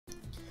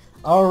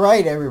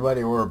Alright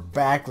everybody, we're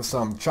back with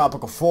some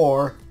Tropical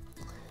 4.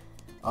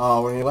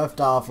 When we left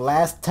off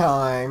last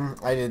time,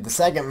 I did the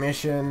second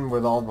mission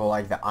with all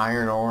the the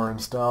iron ore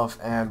and stuff,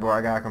 and where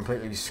I got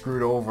completely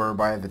screwed over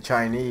by the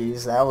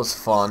Chinese. That was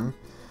fun.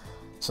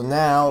 So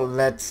now,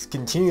 let's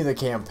continue the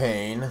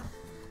campaign.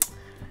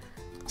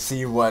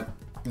 See what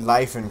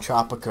life in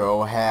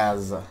Tropico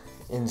has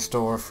in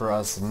store for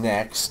us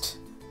next.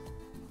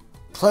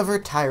 Clever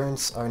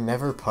tyrants are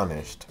never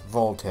punished.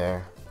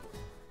 Voltaire.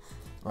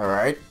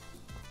 Alright.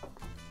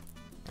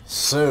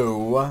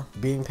 So,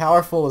 being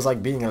powerful is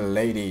like being a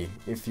lady.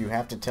 If you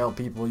have to tell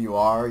people you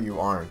are,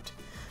 you aren't.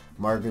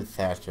 Margaret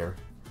Thatcher.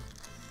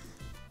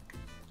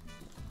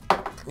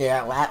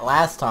 Yeah,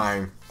 last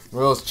time,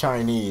 those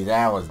Chinese,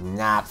 that was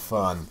not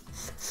fun.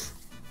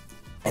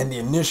 And the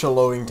initial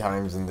loading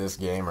times in this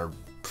game are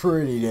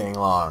pretty dang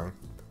long.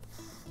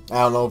 I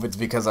don't know if it's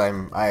because I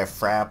have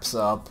fraps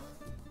up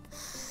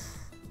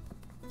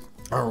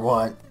or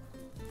what.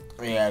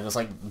 Yeah, just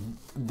like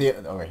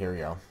okay, here we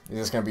go. Is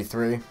this gonna be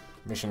 3?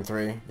 Mission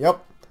 3.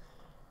 Yep.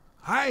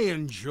 I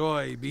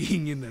enjoy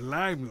being in the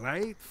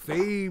limelight.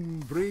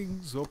 Fame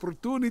brings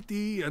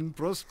opportunity and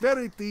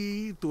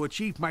prosperity. To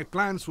achieve my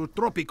plans with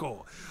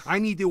Tropico, I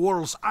need the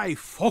world's eye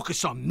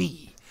focus on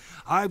me.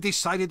 I've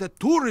decided that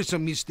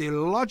tourism is the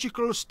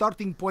logical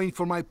starting point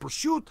for my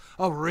pursuit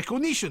of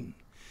recognition.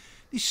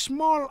 The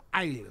small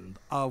island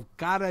of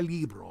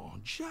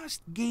Caralibro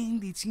just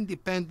gained its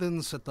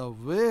independence at a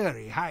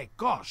very high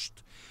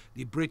cost.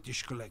 The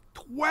British collect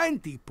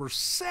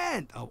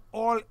 20% of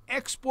all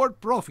export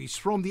profits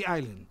from the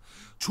island.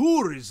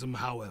 Tourism,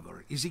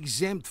 however, is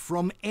exempt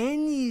from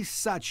any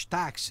such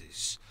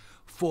taxes.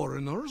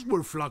 Foreigners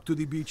will flock to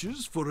the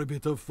beaches for a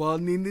bit of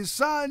fun in the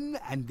sun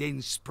and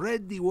then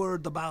spread the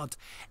word about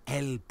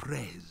El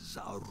Prez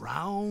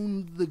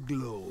around the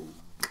globe.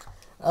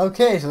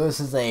 Okay, so this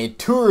is a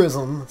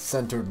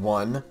tourism-centered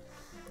one.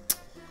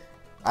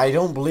 I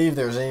don't believe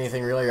there's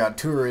anything really about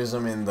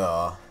tourism in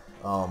the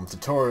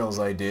tutorials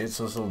I did,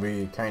 so this will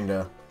be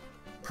kinda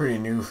pretty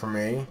new for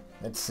me.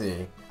 Let's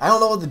see. I don't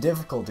know what the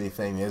difficulty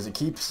thing is. It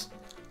keeps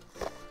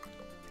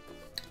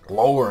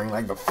lowering.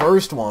 Like the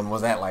first one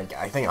was at like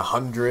I think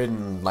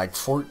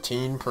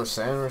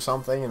 114% or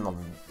something, and the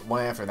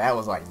one after that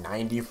was like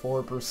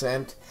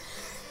 94%.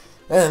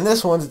 And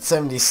this one's at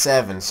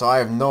 77, so I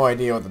have no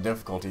idea what the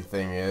difficulty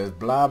thing is.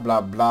 Blah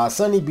blah blah.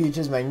 Sunny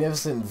beaches,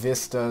 magnificent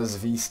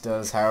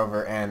vistas,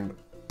 however, and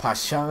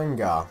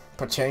Pachanga.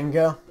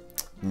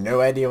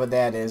 No idea what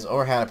that is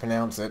or how to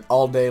pronounce it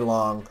all day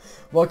long.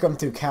 Welcome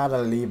to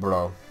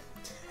Caralibro.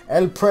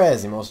 El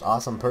Prez, the most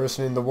awesome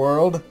person in the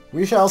world.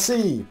 We shall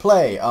see.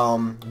 Play.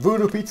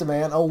 Voodoo Pizza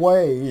Man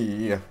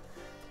away.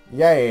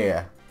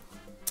 Yeah.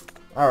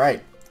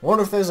 Alright.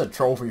 Wonder if there's a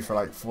trophy for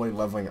like fully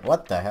leveling it.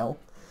 What the hell?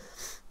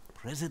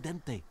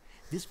 Presidente,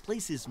 this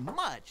place is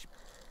much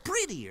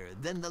prettier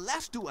than the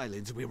last 2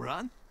 islands we were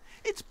on.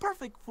 It's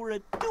perfect for a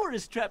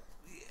tourist trap.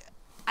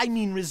 I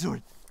mean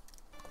resort.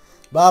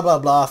 Blah blah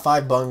blah,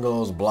 5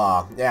 bungalows,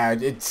 blah. Yeah,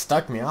 it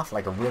stuck me off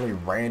like a really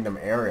random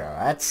area.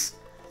 Is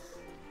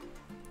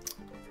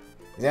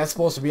that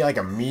supposed to be like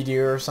a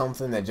meteor or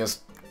something that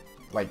just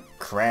like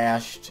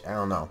crashed? I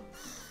don't know.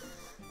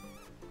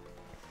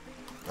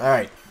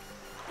 Alright.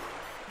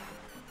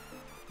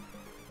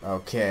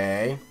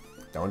 Okay.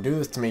 Don't do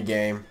this to me,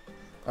 game.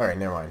 Alright,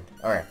 never mind.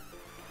 Alright.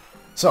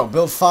 So,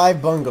 build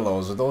 5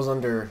 bungalows. Are those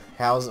under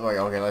houses?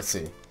 Okay, let's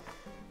see.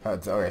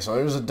 Okay, so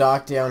there's a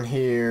dock down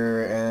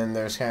here, and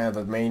there's kind of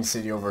the main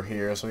city over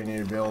here, so we need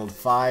to build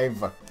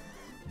 5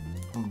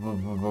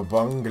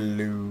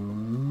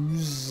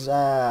 bungalows.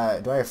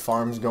 Do I have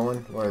farms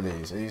going? What are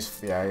these?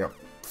 Yeah, I got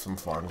some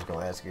farms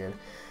going, that's good.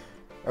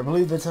 I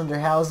believe that's under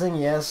housing,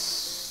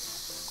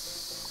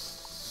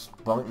 yes.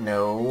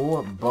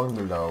 No,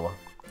 bungalow.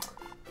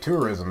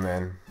 Tourism,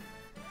 then.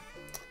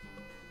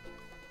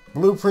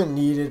 Blueprint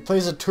needed.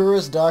 Place a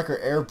tourist dock or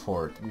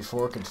airport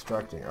before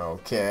constructing.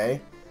 Okay.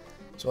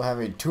 So we'll have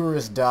a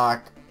tourist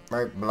dock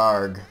right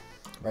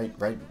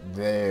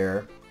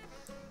there.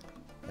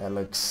 That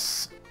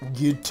looks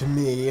good to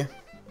me.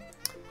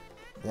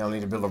 Now I'll need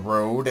to build a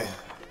road.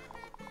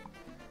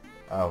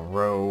 A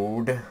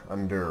road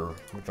under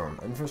which one?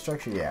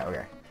 Infrastructure? Yeah,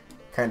 okay.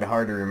 Kinda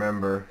hard to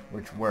remember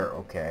where.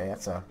 Okay,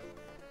 that's a.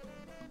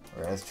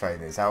 Alright, let's try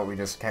this. How about we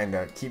just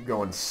kinda keep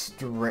going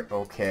straight?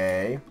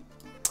 Okay.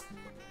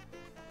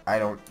 I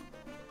don't.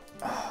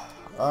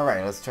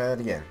 Alright, let's try that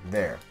again.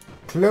 There.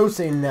 Close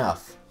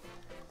enough.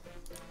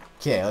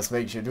 Okay, let's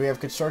make sure. Do we have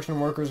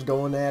construction workers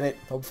going at it?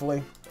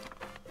 Hopefully.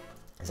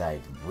 Because I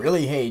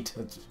really hate.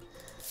 Let's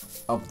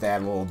up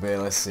that a little bit.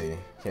 Let's see.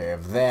 Okay, I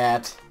have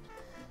that.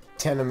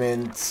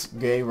 Tenements,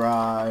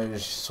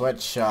 garage,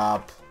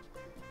 sweatshop.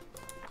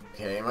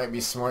 Okay, it might be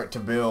smart to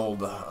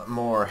build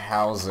more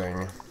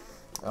housing.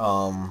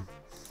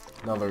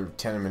 Another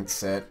tenement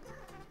set.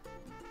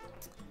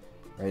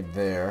 Right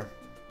there.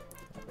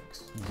 That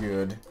looks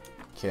good.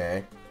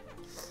 Okay.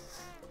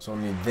 So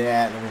we'll need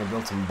that. I'm gonna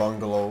build some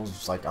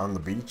bungalows, like on the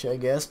beach, I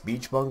guess.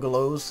 Beach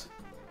bungalows.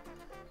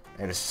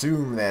 I'd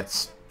assume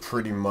that's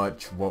pretty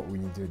much what we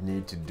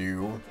need to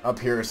do. Up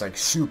here it's like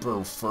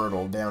super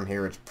fertile. Down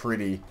here it's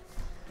pretty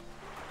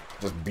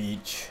just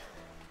beach.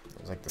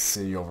 It's like the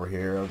city over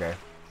here. Okay.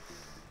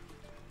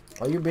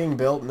 Are you being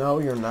built? No,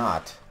 you're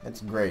not.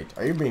 That's great.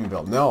 Are you being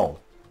built? No.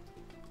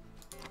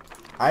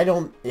 I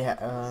don't...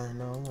 Yeah,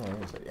 no.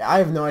 Where is it? I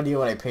have no idea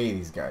what I pay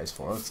these guys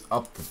for. Let's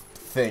up the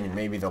thing and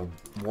maybe they'll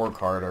work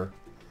harder.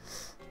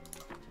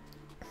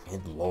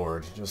 Good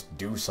lord. Just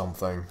do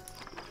something.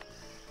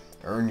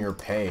 Earn your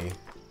pay.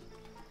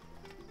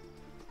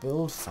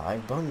 Build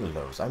 5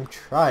 bungalows. I'm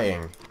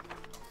trying.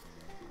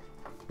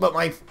 But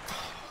my...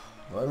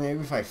 Well, maybe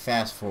if I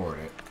fast forward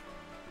it.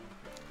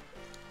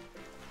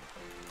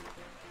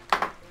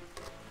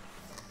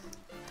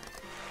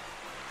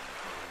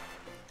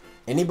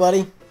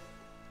 Anybody?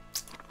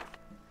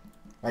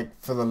 Like,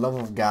 for the love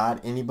of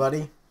God,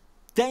 anybody?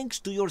 Thanks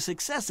to your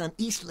success on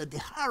Isla de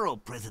Haro,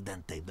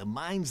 Presidente, the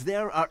mines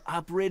there are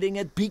operating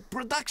at peak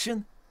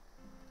production.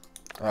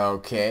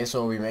 Okay,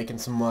 so we'll be making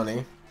some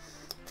money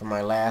from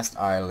my last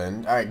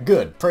island. Alright,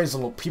 good. Praise the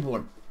Lord. People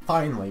are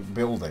finally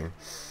building.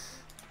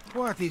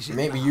 What is it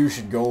Maybe now? you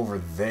should go over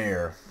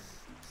there.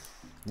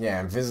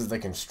 Yeah, and visit the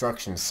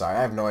construction site.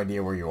 I have no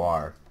idea where you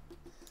are.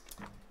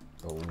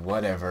 But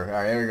whatever.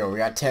 Alright, there we go. We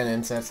got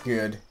tenants. That's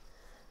good.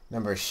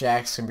 Number of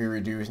shacks can be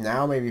reduced.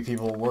 Now maybe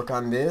people will work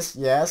on this.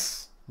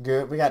 Yes.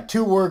 Good. We got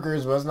 2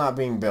 workers, but it's not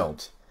being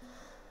built.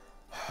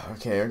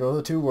 Okay, there goes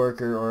the 2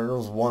 worker, or there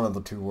goes one of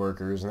the 2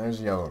 workers, and there's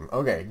the other one.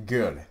 Okay,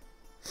 good.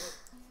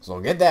 So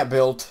get that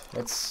built.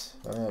 Let's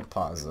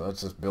pause it.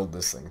 Let's just build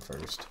this thing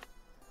first.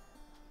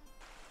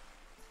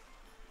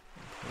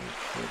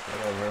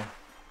 Whatever.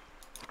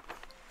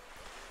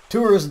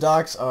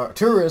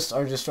 Tourists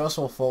are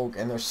distrustful folk,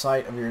 and their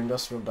sight of your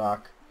industrial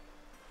dock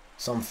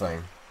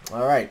something.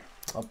 Alright,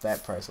 up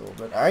that price a little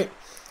bit. Alright,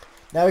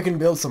 now we can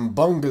build some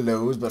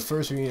bungalows, but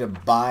first we need to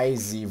buy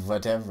the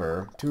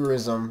whatever.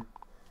 Tourism,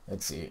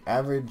 let's see,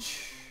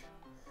 average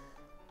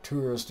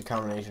tourist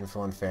accommodation for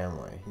 1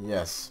 family.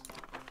 Yes,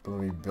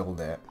 let me build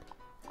that.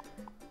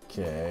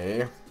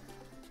 Okay.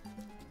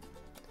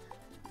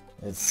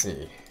 Let's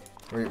see.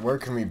 Where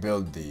can we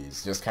build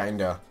these? Just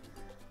kinda...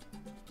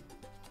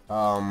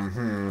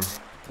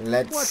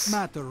 Let's... What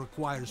matter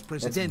requires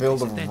Presidente?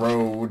 Let's build a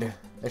road.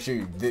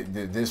 Actually,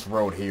 this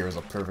road here is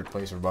a perfect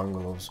place for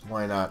bungalows.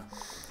 Why not?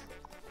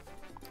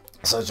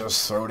 So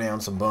just throw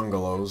down some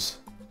bungalows.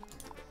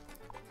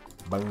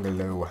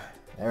 Bungalow.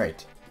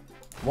 Alright.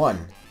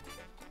 1.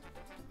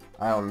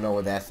 I don't know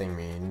what that thing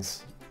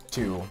means.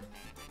 2.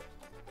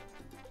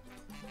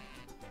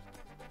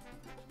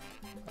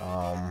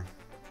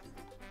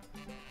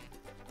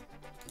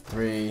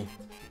 3,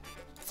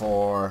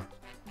 4,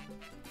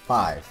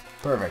 5.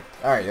 Perfect.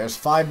 Alright, there's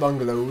 5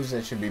 bungalows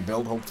that should be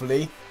built,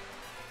 hopefully.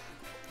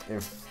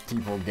 If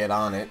people get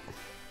on it.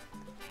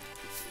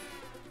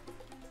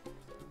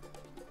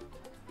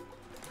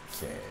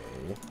 Okay.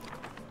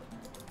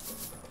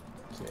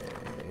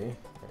 Okay.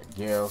 There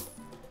we go.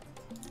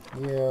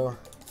 And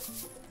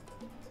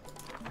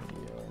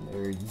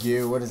there we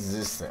go. What is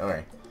this thing?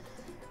 Okay.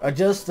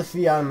 Adjust the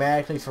fee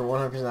automatically for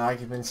 100%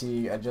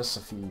 occupancy. Adjust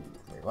the fee.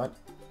 Wait, what?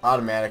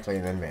 Automatically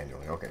and then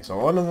manually. Okay, so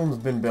one of them's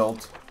been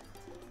built.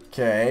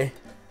 Okay.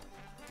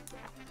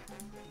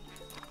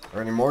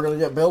 Are any more gonna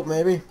get built,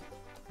 maybe?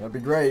 That'd be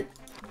great.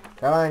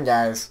 Come on,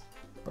 guys.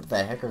 What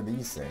the heck are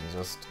these things?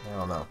 Just, I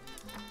don't know.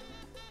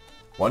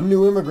 1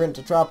 new immigrant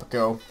to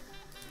Tropico.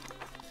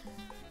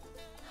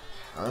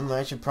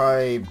 I should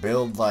probably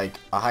build, like,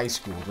 a high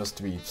school just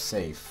to be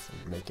safe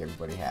and make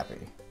everybody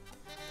happy.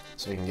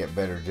 So we can get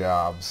better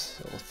jobs.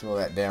 So we'll throw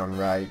that down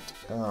right.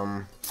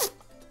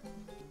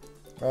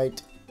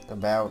 Right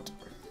about...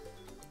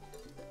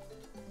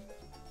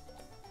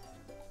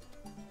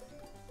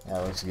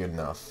 That looks good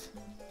enough.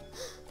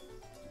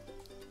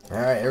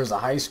 Alright, there's a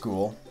high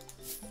school.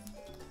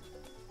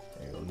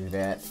 Okay, we'll do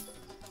that.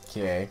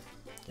 Okay.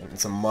 Getting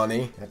some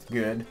money. That's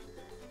good.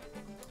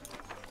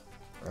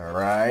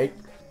 Alright.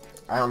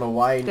 I don't know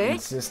why you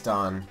insist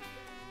on,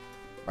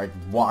 like,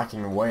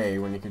 walking away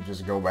when you could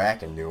just go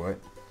back and do it.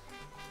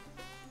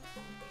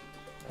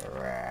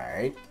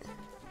 Alright.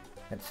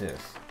 That's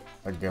this.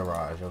 A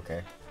garage,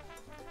 okay.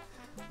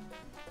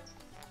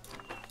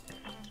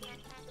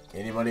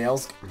 Anybody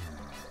else?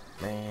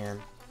 Man.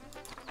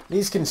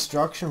 These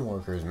construction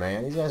workers,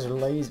 man. These guys are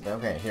lazy.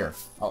 Okay, here.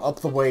 I'll up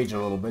the wage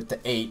a little bit to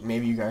 8.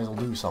 Maybe you guys will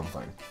do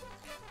something.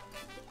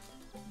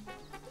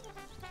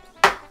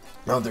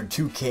 Another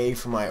 2K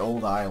for my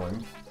old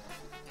island.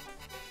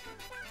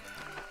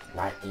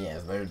 Yeah,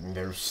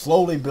 they're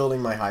slowly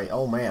building my high...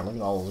 Oh, man. Look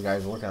at all those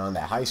guys working on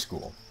that high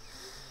school.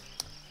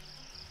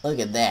 Look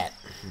at that.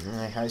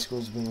 My high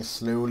school's being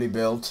slowly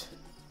built.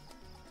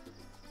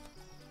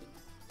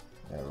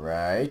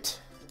 Alright.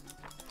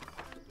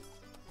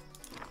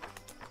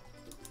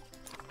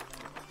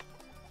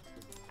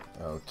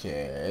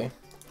 Okay.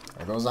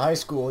 There goes the high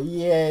school.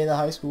 Yay, the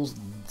high school's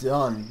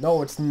done.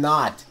 No, it's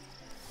not.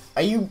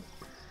 Are you...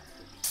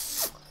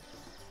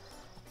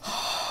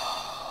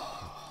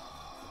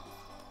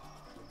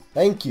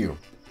 Thank you.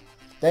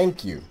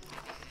 Thank you.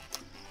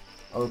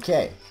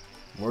 Okay.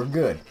 We're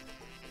good.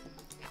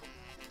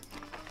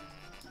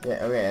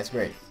 Yeah, okay, that's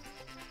great.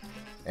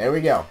 There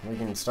we go. We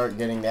can start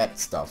getting that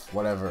stuff,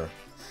 whatever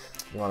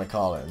you want to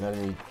call it. And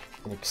then we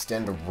can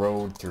extend a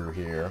road through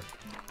here.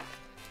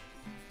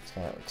 Let's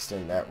kind of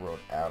extend that road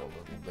out a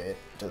little bit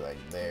to like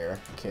there.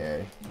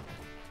 Okay.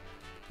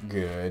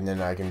 Good. And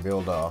then I can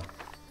build a...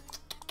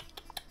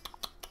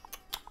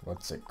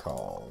 what's it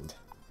called?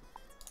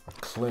 A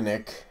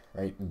clinic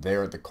right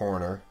there at the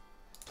corner.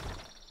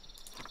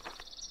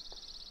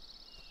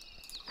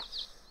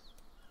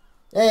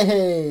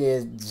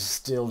 Hey,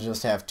 still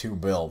just have 2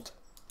 built.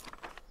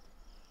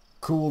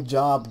 Cool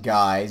job,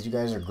 guys. You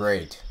guys are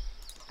great.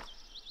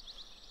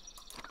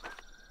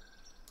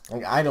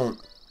 Like, I don't...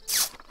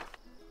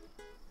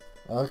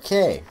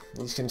 Okay,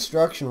 these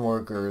construction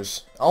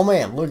workers... Oh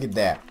man, look at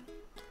that.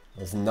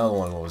 There's another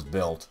one that was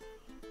built.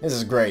 This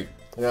is great.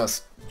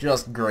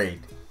 Just great.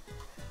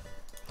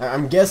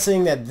 I'm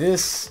guessing that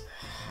this...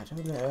 I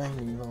don't know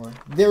anymore.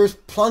 There's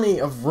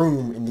plenty of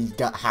room in these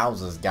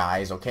houses,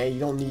 guys, okay? You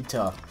don't need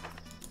to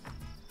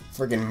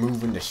friggin'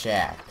 move into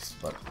shacks,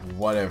 but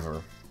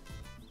whatever.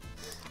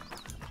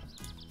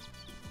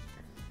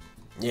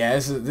 Yeah,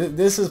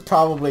 this is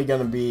probably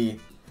gonna be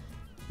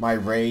my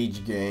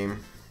rage game,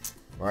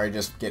 where I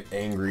just get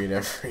angry at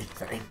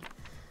everything.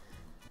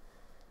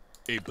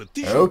 A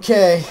petition.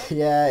 Okay,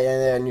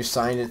 yeah, and you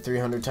signed it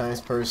 300 times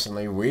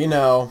personally. We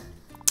know.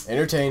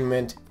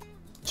 Entertainment,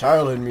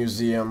 childhood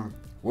museum,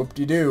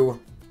 whoop-de-doo,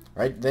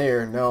 right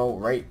there. No,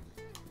 right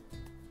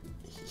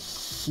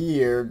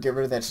here. Get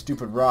rid of that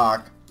stupid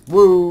rock.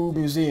 Woo,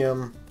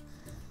 museum.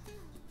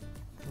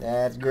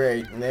 That's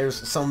great. And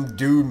there's some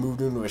dude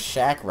moved into a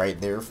shack right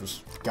there for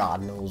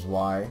God knows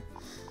why.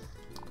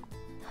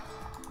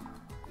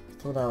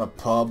 Put on a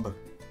pub.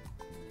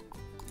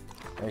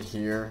 Right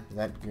here. Is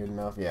that good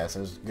enough? Yeah,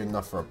 so it's good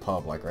enough for a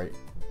pub, like, right?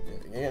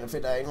 You're gonna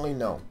fit diagonally?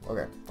 No.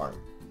 Okay, fine.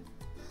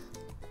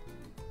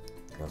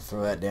 I'll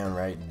throw that down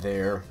right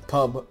there.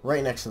 Pub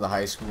right next to the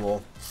high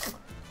school.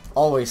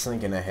 Always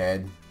thinking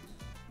ahead.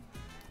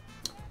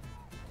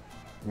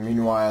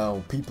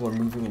 Meanwhile, people are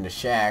moving into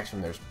shacks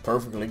when there's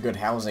perfectly good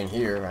housing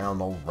here. I don't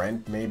know,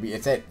 rent maybe.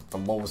 It's at the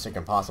lowest it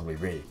can possibly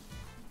be.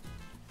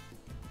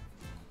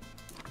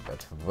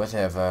 But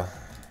whatever.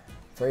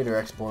 Freighter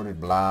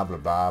exported, blah, blah,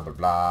 blah, blah,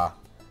 blah.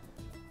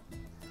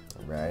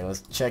 Alright,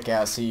 let's check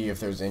out, see if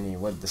there's any,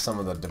 what some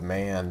of the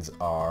demands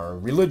are.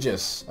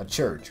 Religious, a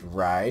church,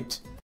 right?